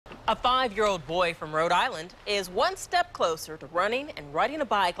A 5-year-old boy from Rhode Island is one step closer to running and riding a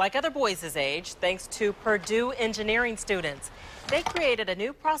bike like other boys his age, thanks to Purdue engineering students. They created a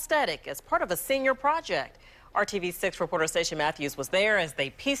new prosthetic as part of a senior project. RTV6 reporter Stacia Matthews was there as they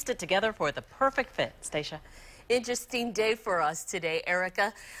pieced it together for the perfect fit. Stacia. Interesting day for us today,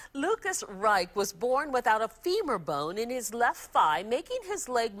 Erica. Lucas Reich was born without a femur bone in his left thigh, making his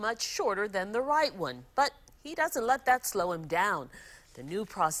leg much shorter than the right one. But he doesn't let that slow him down. The new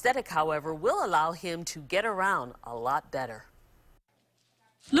prosthetic, however, will allow him to get around a lot better.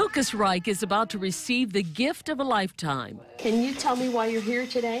 Lucas Reich is about to receive the gift of a lifetime. Can you tell me why you're here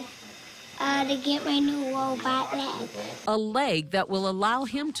today? To get my new robot leg. A leg that will allow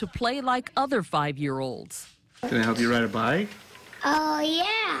him to play like other 5-year-olds. Can I help you ride a bike? Oh,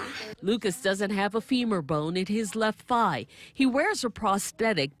 yeah. Lucas doesn't have a femur bone in his left thigh. He wears a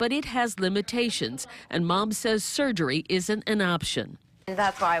prosthetic, but it has limitations, and Mom says surgery isn't an option. And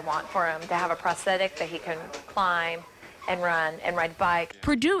that's what I want for him, to have a prosthetic that he can climb and run and ride a bike.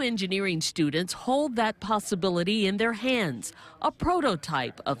 Purdue engineering students hold that possibility in their hands, a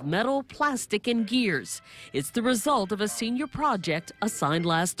prototype of metal, plastic, and gears. It's the result of a senior project assigned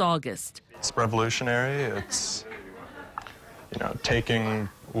last August. It's revolutionary. It's, taking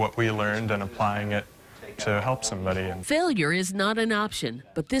what we learned and applying it to help somebody. Failure is not an option,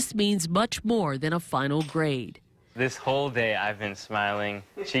 but this means much more than a final grade. This whole day I've been smiling,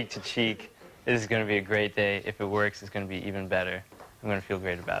 cheek to cheek. This is going to be a great day. If it works, it's going to be even better. I'm going to feel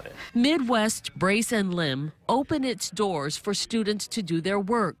great about it. Midwest Brace and Limb opened its doors for students to do their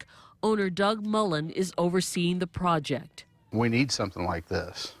work. Owner Doug Mullen is overseeing the project. We need something like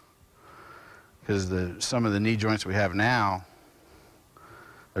this because some of the knee joints we have now,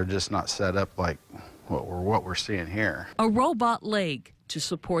 they're just not set up like what we're seeing here. A robot leg to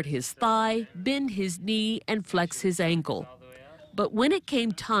support his thigh, bend his knee, and flex his ankle. But when it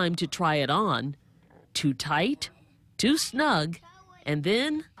came time to try it on, too tight, too snug, and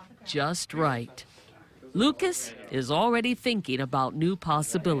then just right. Lucas is already thinking about new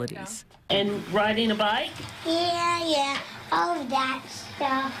possibilities. And riding a bike? Yeah, all of that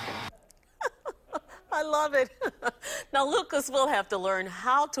stuff. I love it. Now, Lucas will have to learn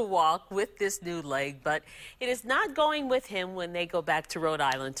how to walk with this new leg, but it is not going with him when they go back to Rhode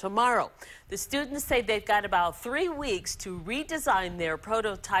Island tomorrow. The students say they've got about 3 weeks to redesign their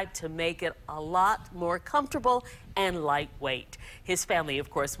prototype to make it a lot more comfortable and lightweight. His family, of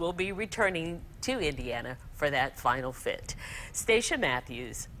course, will be returning to Indiana for that final fit. Stacia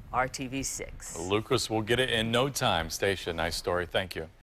Matthews, RTV6. Lucas will get it in no time. Stacia, nice story. Thank you.